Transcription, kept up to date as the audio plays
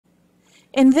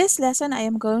In this lesson, I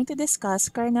am going to discuss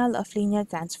kernel of linear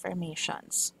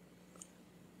transformations.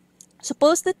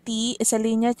 Suppose that T is a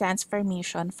linear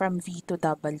transformation from V to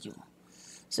W.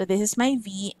 So this is my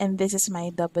V and this is my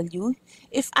W.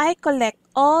 If I collect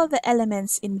all the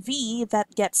elements in V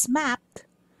that gets mapped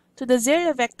to the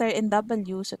zero vector in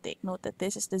W, so take note that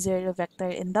this is the zero vector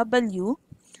in W,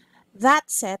 that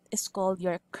set is called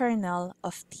your kernel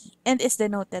of T and is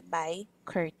denoted by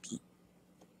ker_T.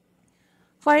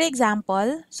 For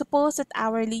example, suppose that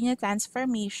our linear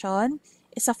transformation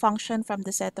is a function from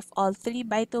the set of all 3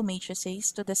 by 2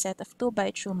 matrices to the set of 2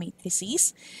 by 2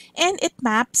 matrices, and it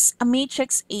maps a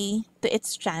matrix A to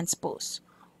its transpose.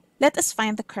 Let us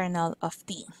find the kernel of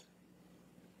T.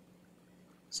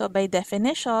 So by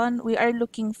definition, we are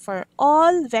looking for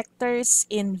all vectors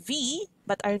in V,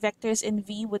 but our vectors in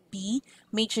V would be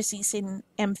matrices in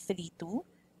M32,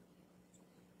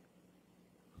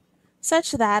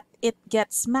 such that it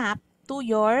gets mapped to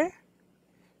your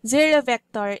zero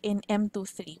vector in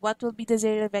M23. What will be the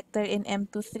zero vector in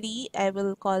M23? I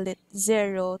will call it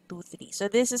 0, 2, 3. So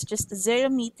this is just a zero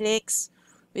matrix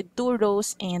with 2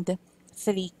 rows and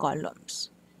 3 columns.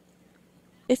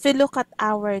 If we look at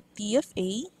our T of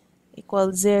A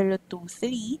equals 0, 2,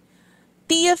 3,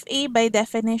 T of A by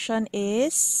definition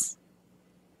is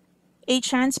A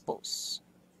transpose.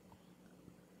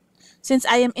 Since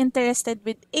I am interested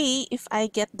with A, if I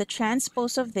get the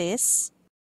transpose of this,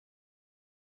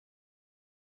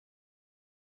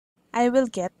 I will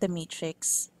get the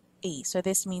matrix A. So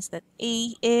this means that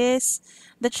A is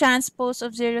the transpose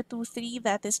of 0, 2, 3.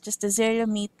 That is just a zero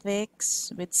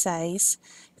matrix with size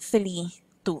 3,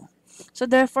 2. So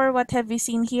therefore, what have we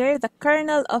seen here? The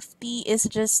kernel of T is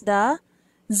just the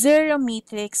zero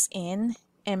matrix in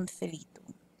M32.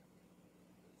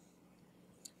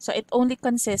 So it only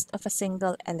consists of a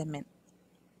single element.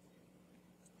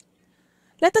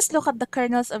 Let us look at the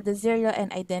kernels of the zero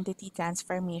and identity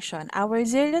transformation. Our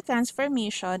zero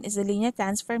transformation is a linear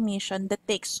transformation that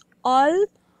takes all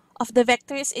of the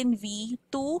vectors in V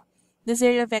to the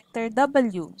zero vector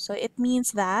W. So it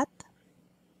means that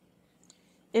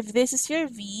if this is your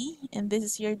V and this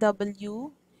is your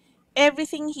W,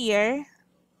 everything here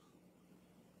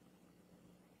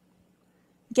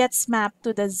gets mapped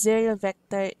to the zero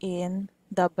vector in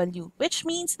W, which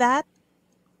means that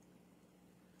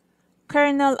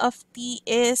kernel of T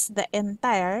is the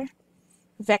entire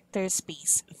vector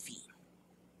space V.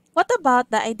 What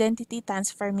about the identity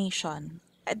transformation?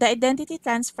 The identity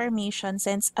transformation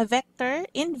sends a vector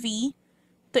in V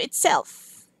to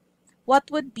itself.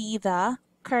 What would be the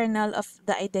kernel of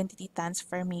the identity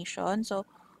transformation? So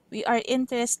we are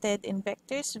interested in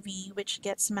vectors V which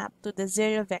gets mapped to the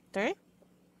zero vector.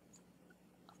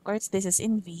 Of course, this is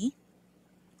in V.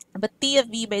 But T of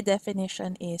V by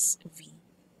definition is V.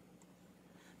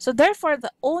 So therefore,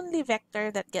 the only vector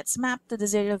that gets mapped to the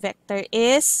zero vector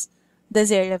is the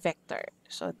zero vector.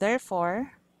 So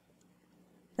therefore,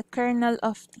 the kernel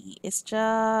of T is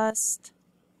just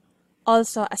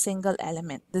also a single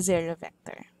element, the zero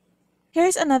vector.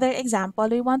 Here's another example.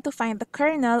 We want to find the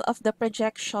kernel of the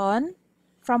projection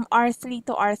from R3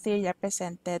 to R3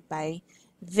 represented by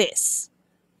this.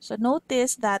 So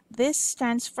notice that this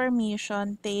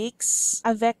transformation takes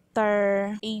a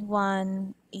vector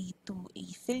A1, A2,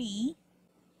 A3.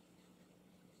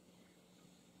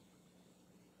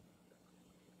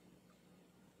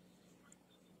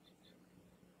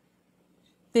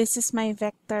 This is my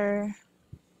vector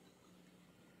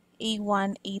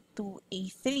A1, A2,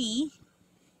 A3.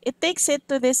 It takes it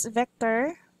to this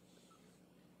vector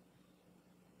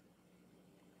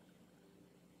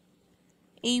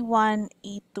A1,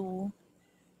 A2,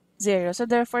 0. So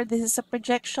therefore, this is a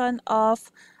projection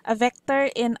of a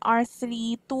vector in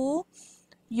R3 to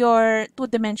your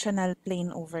two-dimensional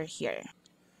plane over here.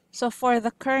 So for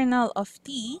the kernel of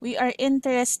T, we are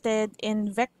interested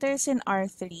in vectors in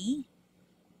R3,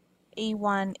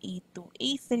 A1, A2,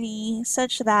 A3,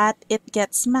 such that it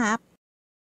gets mapped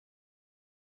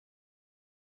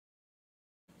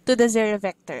to the zero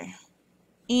vector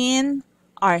in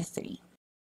R3.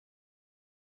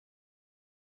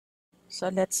 So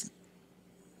let's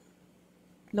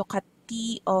look at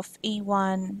T of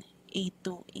A1, A2,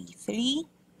 A3,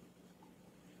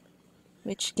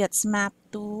 which gets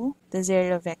mapped to the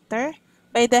zero vector.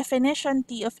 By definition,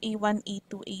 T of A1,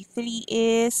 A2, A3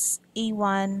 is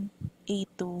A1,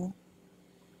 A2,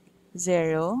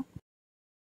 0.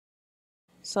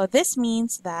 So this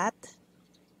means that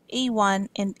A1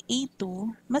 and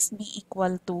A2 must be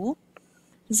equal to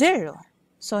 0.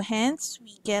 So hence,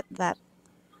 we get that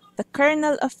the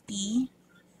kernel of T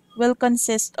will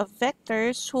consist of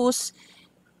vectors whose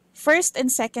first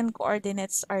and second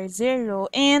coordinates are 0,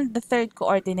 and the third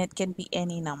coordinate can be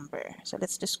any number. So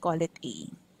let's just call it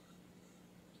A.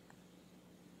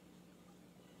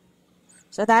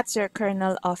 So that's your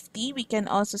kernel of T. We can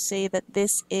also say that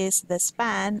this is the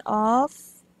span of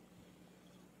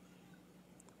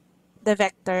the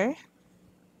vector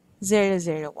 0,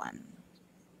 0, 1.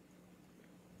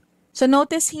 So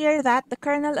notice here that the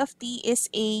kernel of T is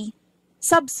a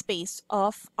subspace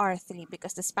of R3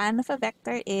 because the span of a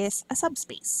vector is a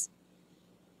subspace.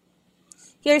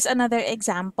 Here's another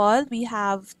example. We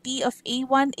have T of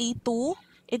A1, A2.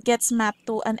 It gets mapped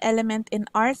to an element in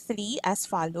R3 as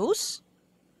follows.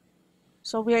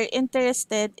 So we're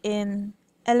interested in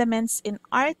elements in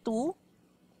R2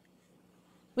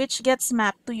 which gets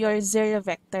mapped to your 0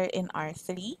 vector in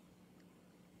R3.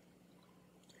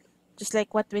 Just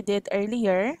like what we did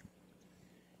earlier,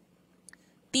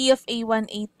 T of A1,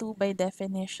 A2 by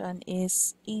definition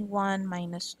is A1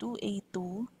 minus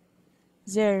 2A2,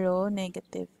 0,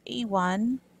 negative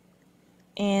A1,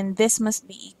 and this must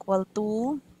be equal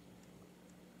to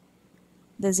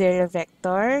the 0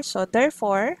 vector. So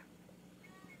therefore,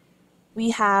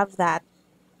 we have that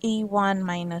A1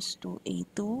 minus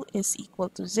 2A2 is equal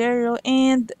to 0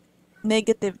 and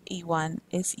negative A1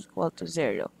 is equal to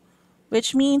 0,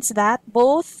 which means that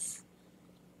both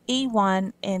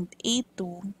A1 and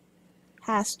A2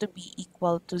 has to be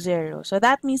equal to 0. So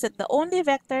that means that the only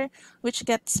vector which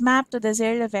gets mapped to the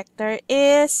 0 vector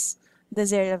is the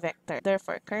 0 vector.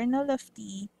 Therefore, kernel of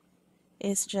T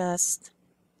is just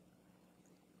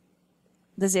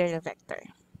the 0 vector.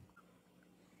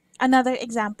 Another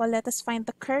example, let us find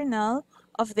the kernel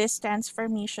of this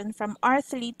transformation from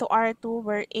R3 to R2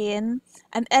 wherein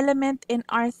an element in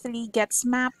R3 gets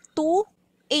mapped to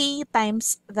A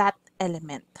times that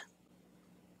element.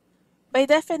 By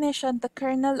definition, the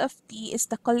kernel of T is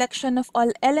the collection of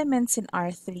all elements in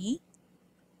R3.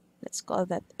 Let's call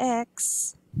that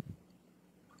X,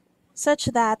 such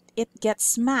that it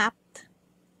gets mapped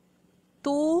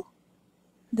to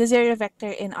the 0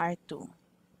 vector in R2.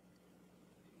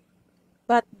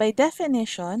 But by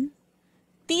definition,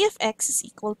 T of X is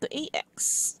equal to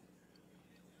AX.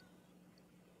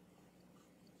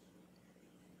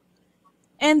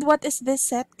 And what is this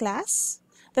set, class?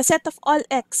 The set of all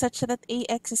x such that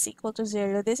AX is equal to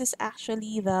 0. This is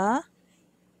actually the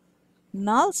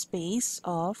null space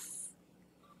of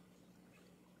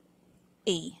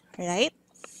A, right?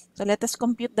 So let us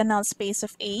compute the null space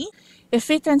of A. If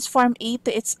we transform A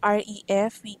to its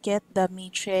REF, we get the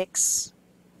matrix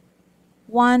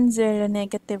 1, 0,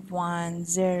 negative 1,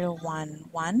 0, 1,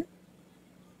 1.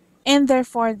 And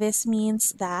therefore, this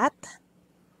means that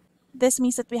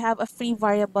we have a free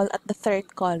variable at the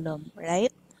third column,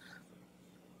 right?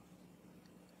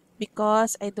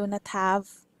 Because I do not have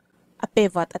a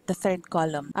pivot at the third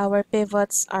column. Our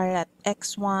pivots are at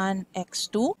x1,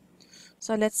 x2.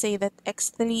 So let's say that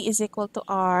x3 is equal to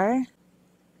r.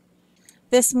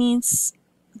 This means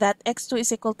that x2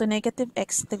 is equal to negative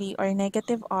x3 or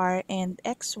negative r, and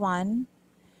x1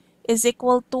 is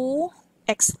equal to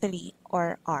x3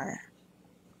 or r.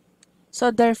 So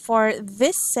therefore,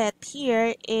 this set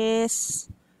here is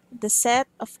the set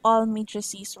of all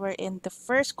matrices wherein the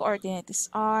first coordinate is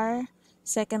r,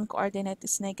 second coordinate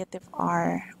is negative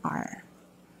r, r,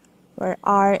 where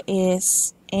r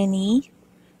is any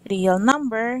real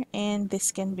number, and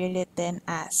this can be written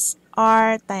as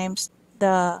r times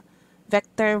the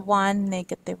vector 1,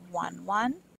 negative 1,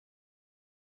 1,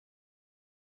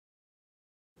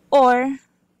 or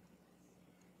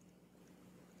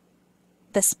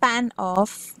the span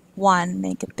of 1,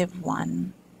 negative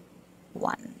 1,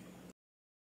 1.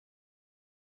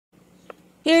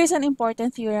 Here is an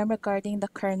important theorem regarding the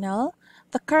kernel.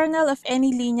 The kernel of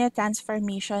any linear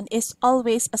transformation is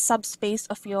always a subspace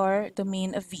of your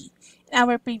domain of V. In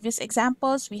our previous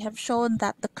examples, we have shown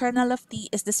that the kernel of T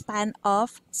is the span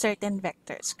of certain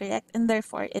vectors, correct? And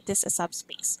therefore, it is a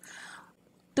subspace.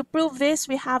 To prove this,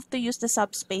 we have to use the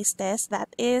subspace test.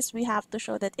 That is, we have to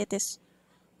show that it is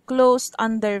closed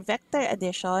under vector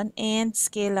addition and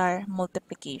scalar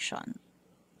multiplication.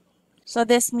 So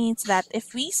this means that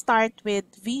if we start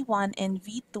with V1 and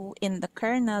V2 in the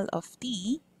kernel of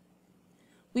T,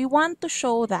 we want to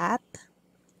show that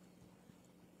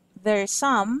their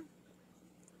sum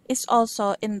is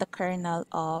also in the kernel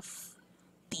of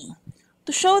T.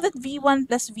 To show that V1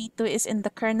 plus V2 is in the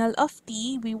kernel of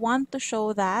T, we want to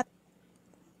show that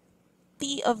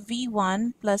T of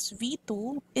V1 plus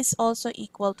V2 is also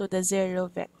equal to the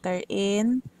 0 vector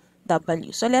in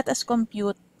W. So let us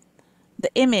compute the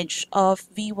image of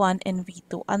V1 and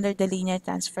V2 under the linear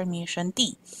transformation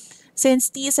T. Since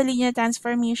t is a linear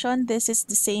transformation, this is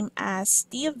the same as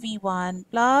t of v1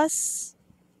 plus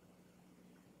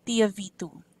t of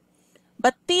v2.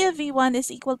 But t of v1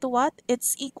 is equal to what?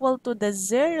 It's equal to the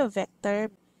 0 vector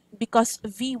because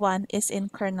v1 is in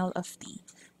kernel of t.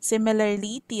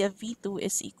 Similarly, t of v2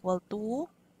 is equal to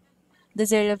the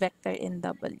 0 vector in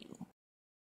w.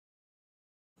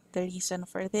 The reason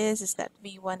for this is that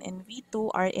v1 and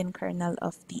v2 are in kernel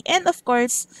of t. And of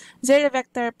course, 0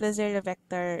 vector plus 0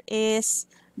 vector is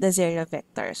the 0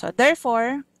 vector. So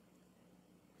therefore,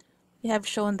 we have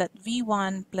shown that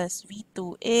v1 plus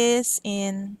v2 is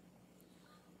in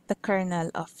the kernel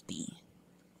of t.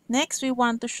 Next, we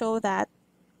want to show that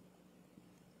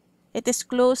it is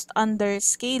closed under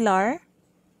scalar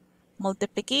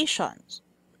multiplication.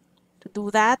 To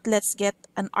do that, let's get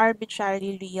an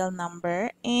arbitrary real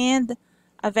number and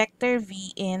a vector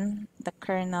v in the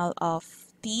kernel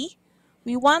of t.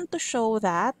 We want to show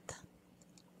that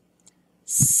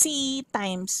c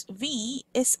times v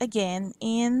is again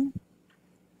in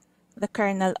the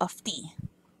kernel of t.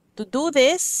 To do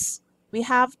this, we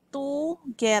have to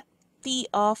get t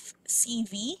of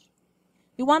cv.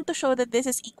 We want to show that this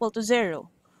is equal to 0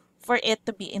 for it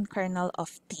to be in kernel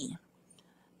of t.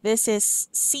 This is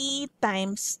c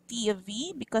times t of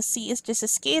v because c is just a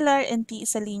scalar and t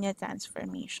is a linear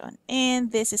transformation.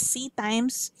 And this is c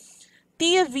times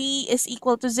t of v is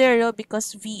equal to 0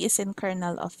 because v is in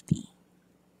kernel of t.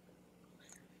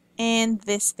 And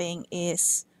this thing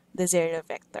is the 0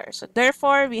 vector. So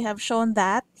therefore, we have shown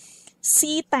that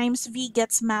c times v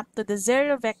gets mapped to the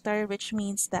 0 vector, which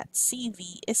means that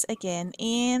cv is again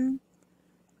in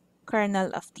kernel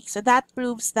of t. So that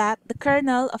proves that the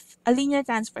kernel of a linear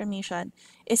transformation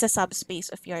is a subspace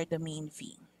of your domain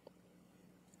V.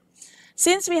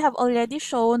 Since we have already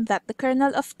shown that the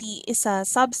kernel of t is a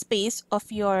subspace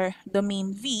of your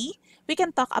domain V, we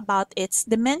can talk about its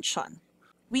dimension.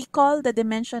 We call the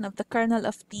dimension of the kernel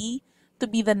of t to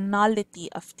be the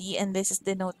nullity of t, and this is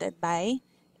denoted by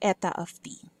eta of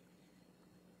t.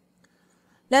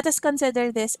 Let us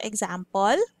consider this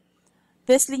example.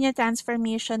 This linear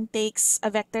transformation takes a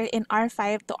vector in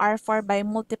R5 to R4 by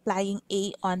multiplying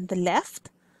A on the left.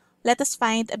 Let us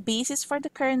find a basis for the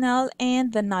kernel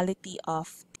and the nullity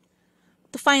of t.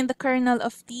 To find the kernel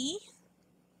of t,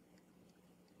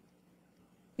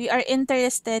 we are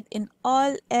interested in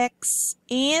all x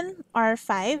in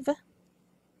R5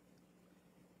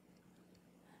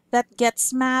 that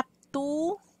gets mapped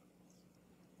to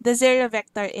the 0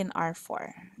 vector in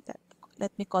R4.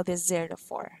 Let me call this 0,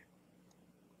 4.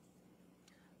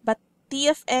 But t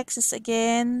of x is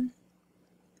again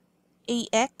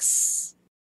ax.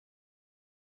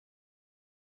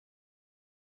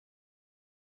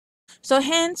 So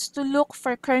hence, to look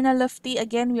for kernel of t,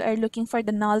 again, we are looking for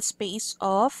the null space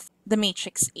of the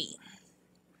matrix A.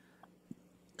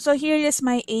 So here is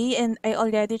my A, and I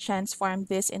already transformed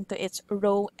this into its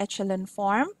row echelon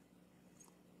form.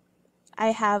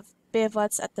 I have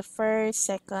pivots at the first,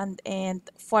 second, and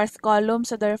fourth column.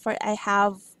 So therefore, I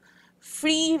have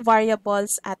free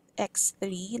variables at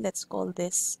x3. Let's call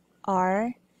this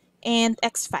R. And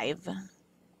x5.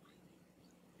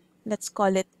 Let's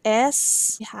call it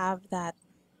S. We have that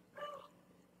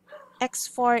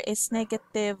x4 is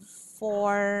negative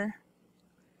 4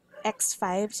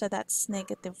 x5, so that's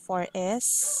negative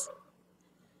 4s.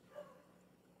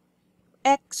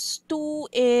 X2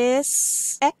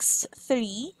 is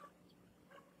x3,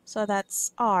 so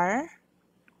that's R,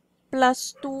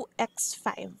 plus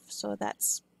 2x5, so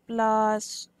that's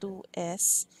plus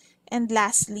 2s. And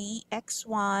lastly,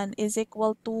 x1 is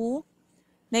equal to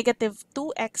negative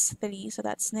 2x3, so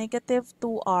that's negative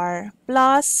 2r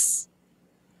plus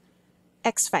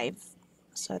x5,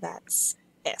 so that's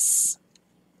s.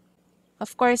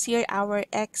 Of course, here our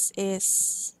x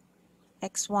is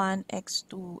x1,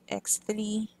 x2,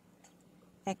 x3,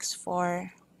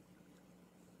 x4,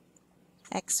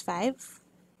 x5.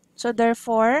 So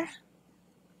therefore,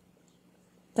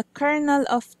 the kernel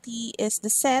of t is the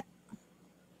set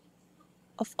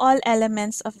of all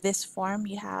elements of this form.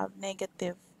 You have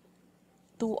negative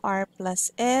 2r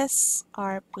plus s,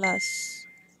 r plus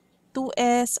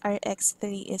 2s,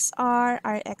 rx3 is r,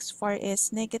 rx4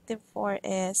 is negative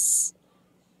 4s,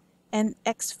 and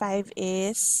x5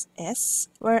 is s,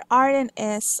 where r and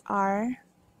s are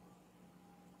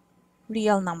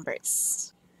real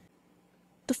numbers.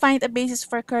 To find a basis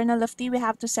for kernel of t, we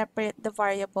have to separate the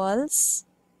variables.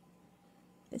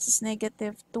 This is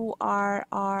negative 2r,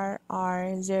 r,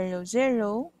 0,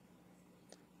 0,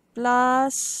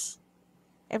 plus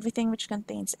everything which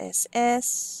contains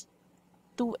s,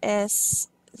 2s,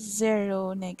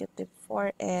 0, negative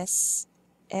 4s,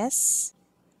 s,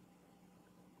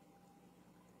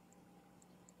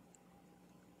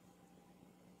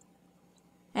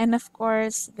 And of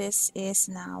course, this is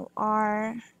now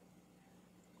R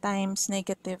times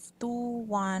negative 2,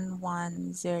 1,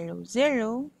 1, 0,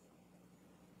 0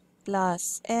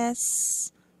 plus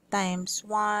S times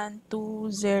 1,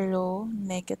 2, 0,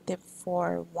 negative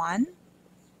 4, 1.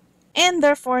 And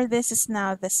therefore, this is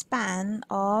now the span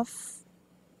of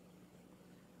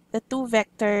the two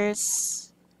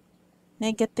vectors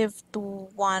negative 2,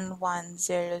 1, 1,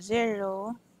 0,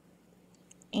 0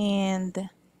 and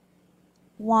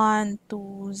 1,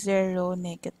 2, 0,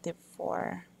 negative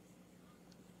 4,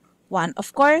 1.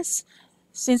 Of course,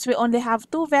 since we only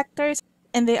have two vectors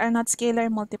and they are not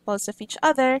scalar multiples of each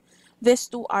other, these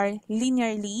two are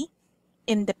linearly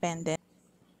independent.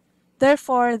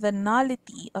 Therefore, the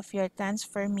nullity of your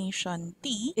transformation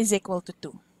T is equal to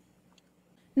 2.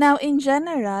 Now, in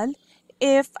general,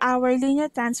 if our linear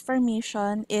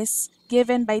transformation is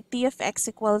given by T of x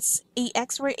equals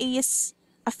Ax, where A is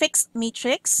a fixed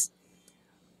matrix,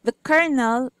 the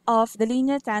kernel of the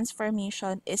linear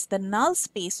transformation is the null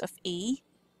space of A,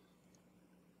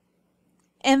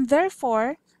 and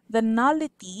therefore, the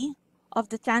nullity of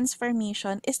the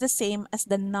transformation is the same as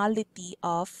the nullity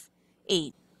of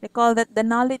A. Recall that the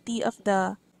nullity of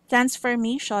the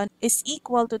transformation is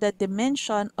equal to the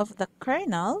dimension of the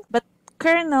kernel, but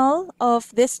kernel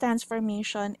of this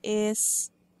transformation is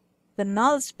the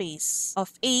null space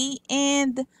of A,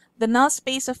 and the null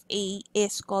space of A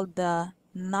is called the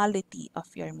nullity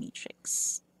of your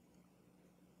matrix.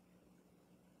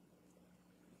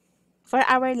 For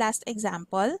our last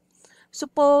example,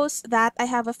 suppose that I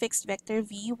have a fixed vector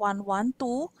v, 1, 1,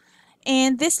 2,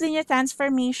 and this linear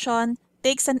transformation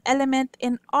takes an element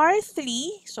in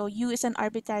R3, so U is an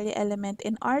arbitrary element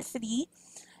in R3,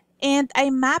 and I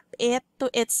map it to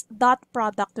its dot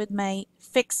product with my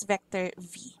fixed vector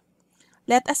v.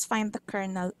 Let us find the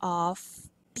kernel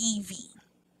of TV.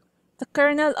 The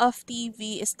kernel of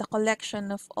TV is the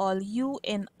collection of all U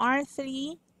in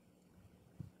R3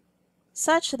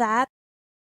 such that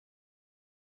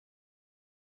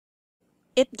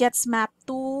it gets mapped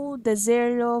to the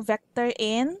zero vector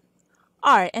in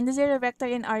R. And the zero vector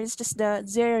in R is just the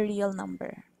zero real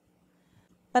number.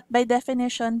 But by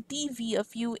definition, TV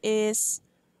of U is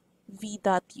V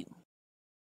dot U.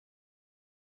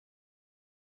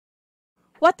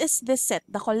 What is this set?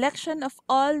 The collection of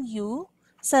all U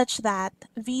such that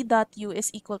V dot U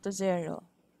is equal to 0.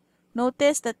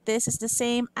 Notice that this is the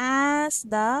same as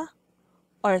the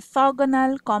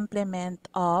orthogonal complement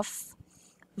of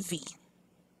V.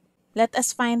 Let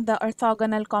us find the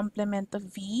orthogonal complement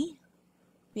of V.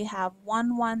 We have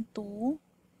 1, 1, 2.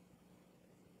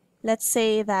 Let's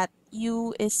say that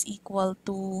U is equal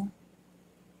to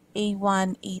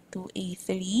A1, A2,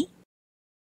 A3.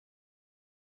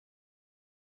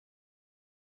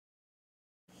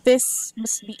 This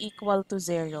must be equal to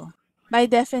 0. By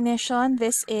definition,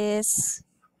 this is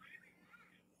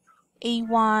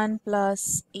A1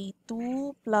 plus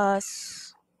A2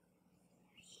 plus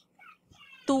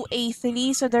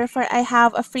 2A3. So therefore, I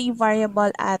have a free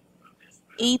variable at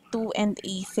A2 and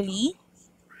A3.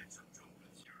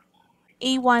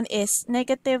 A1 is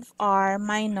negative R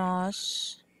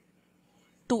minus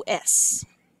 2S.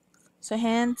 So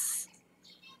hence,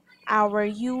 our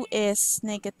U is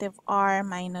negative R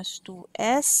minus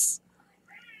 2S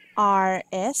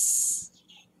RS.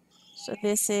 So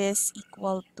this is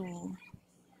equal to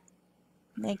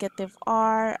negative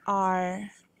R0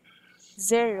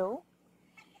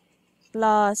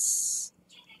 plus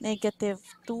negative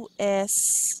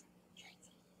 2S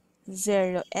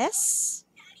 0S.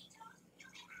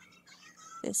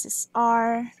 This is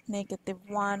R, negative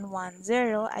 1, 1,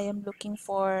 0. I am looking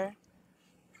for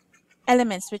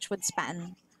elements which would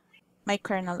span my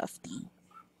kernel of T.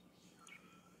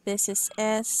 This is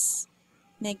S,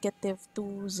 negative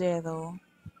 2, 0,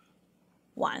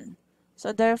 1.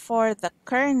 So therefore, the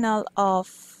kernel of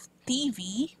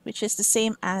TV, which is the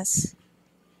same as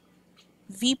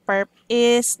VPerp,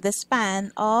 is the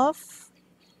span of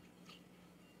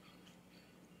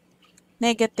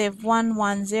negative 1,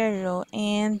 1, 0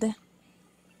 and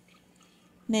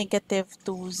negative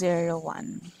 2, 0,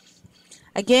 1.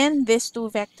 Again, these two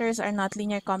vectors are not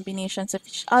linear combinations of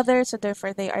each other, so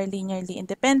therefore they are linearly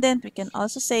independent. We can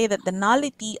also say that the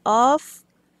nullity of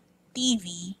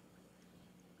TV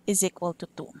is equal to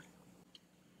 2.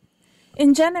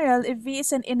 In general, if V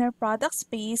is an inner product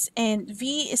space and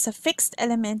V is a fixed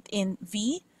element in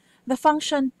V, the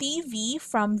function TV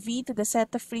from V to the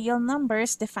set of real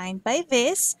numbers defined by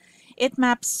this, it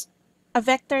maps a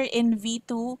vector in V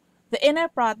to the inner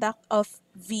product of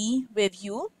V with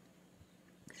U.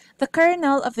 The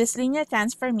kernel of this linear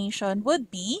transformation would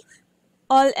be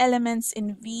all elements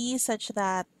in V such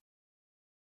that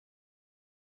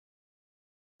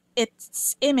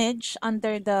its image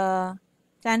under the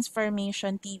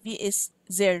transformation TV is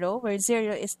 0, where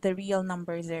 0 is the real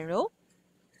number 0.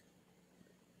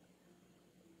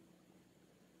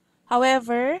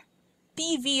 However,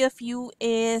 TV of U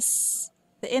is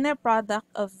the inner product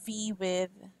of V with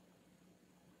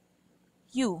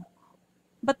U.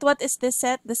 But what is the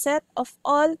set? The set of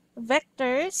all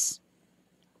vectors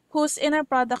whose inner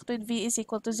product with V is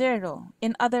equal to 0.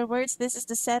 In other words, this is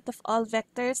the set of all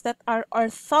vectors that are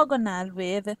orthogonal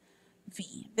with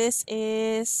V. This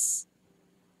is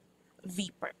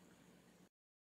V per.